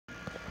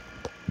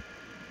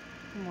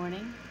Good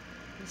morning.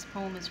 This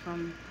poem is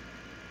from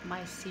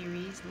my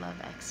series, Love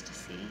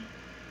Ecstasy.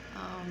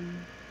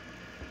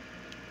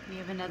 We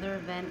have another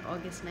event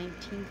August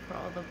 19th for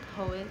all the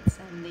poets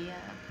and the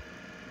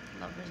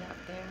lovers out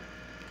there.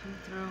 Come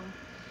through,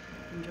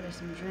 enjoy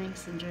some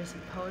drinks, enjoy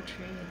some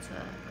poetry. It's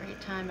a great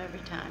time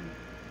every time.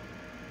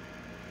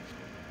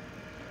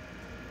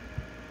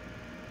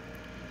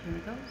 Here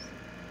it goes.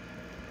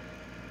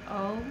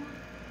 Oh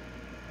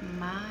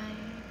my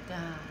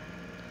God,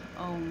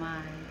 oh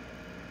my,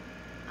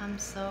 I'm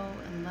so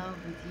in love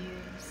with you,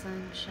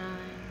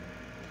 sunshine.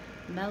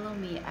 Mellow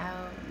me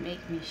out,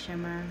 make me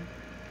shimmer.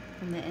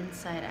 From the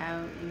inside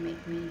out, you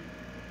make me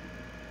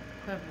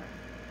quiver.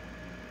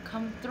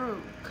 Come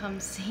through, come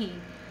see,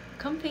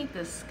 come paint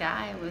the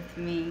sky with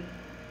me.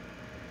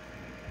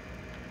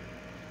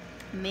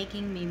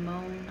 Making me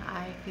moan,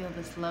 I feel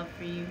this love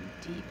for you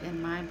deep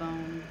in my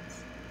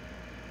bones.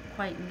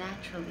 Quite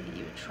naturally,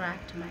 you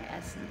attract my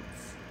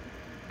essence.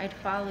 I'd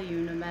follow you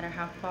no matter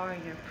how far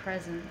your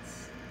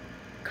presence.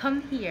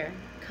 Come here,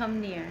 come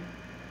near.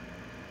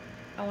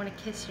 I want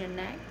to kiss your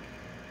neck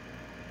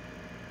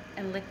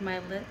and lick my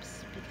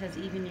lips because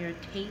even your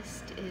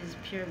taste is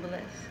pure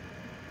bliss.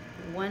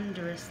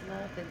 Wondrous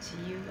love, it's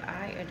you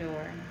I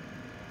adore.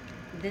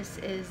 This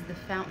is the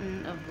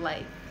fountain of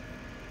life,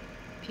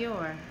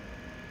 pure,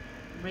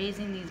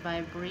 raising these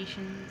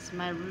vibrations,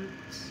 my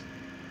roots,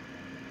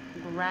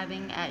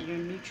 grabbing at your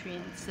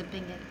nutrients,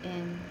 sipping it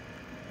in.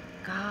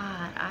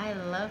 God, I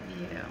love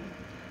you.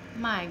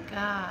 My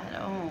God,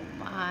 oh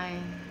my.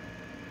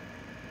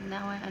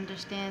 Now I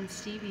understand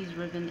Stevie's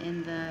ribbon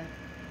in the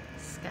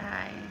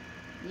sky.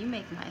 You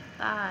make my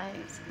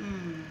thighs,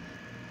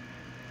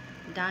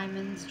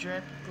 Diamonds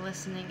drip,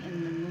 glistening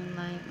in the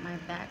moonlight, my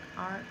back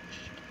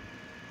arched.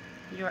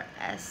 Your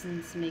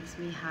essence makes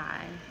me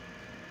high.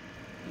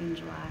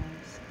 Angel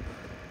eyes.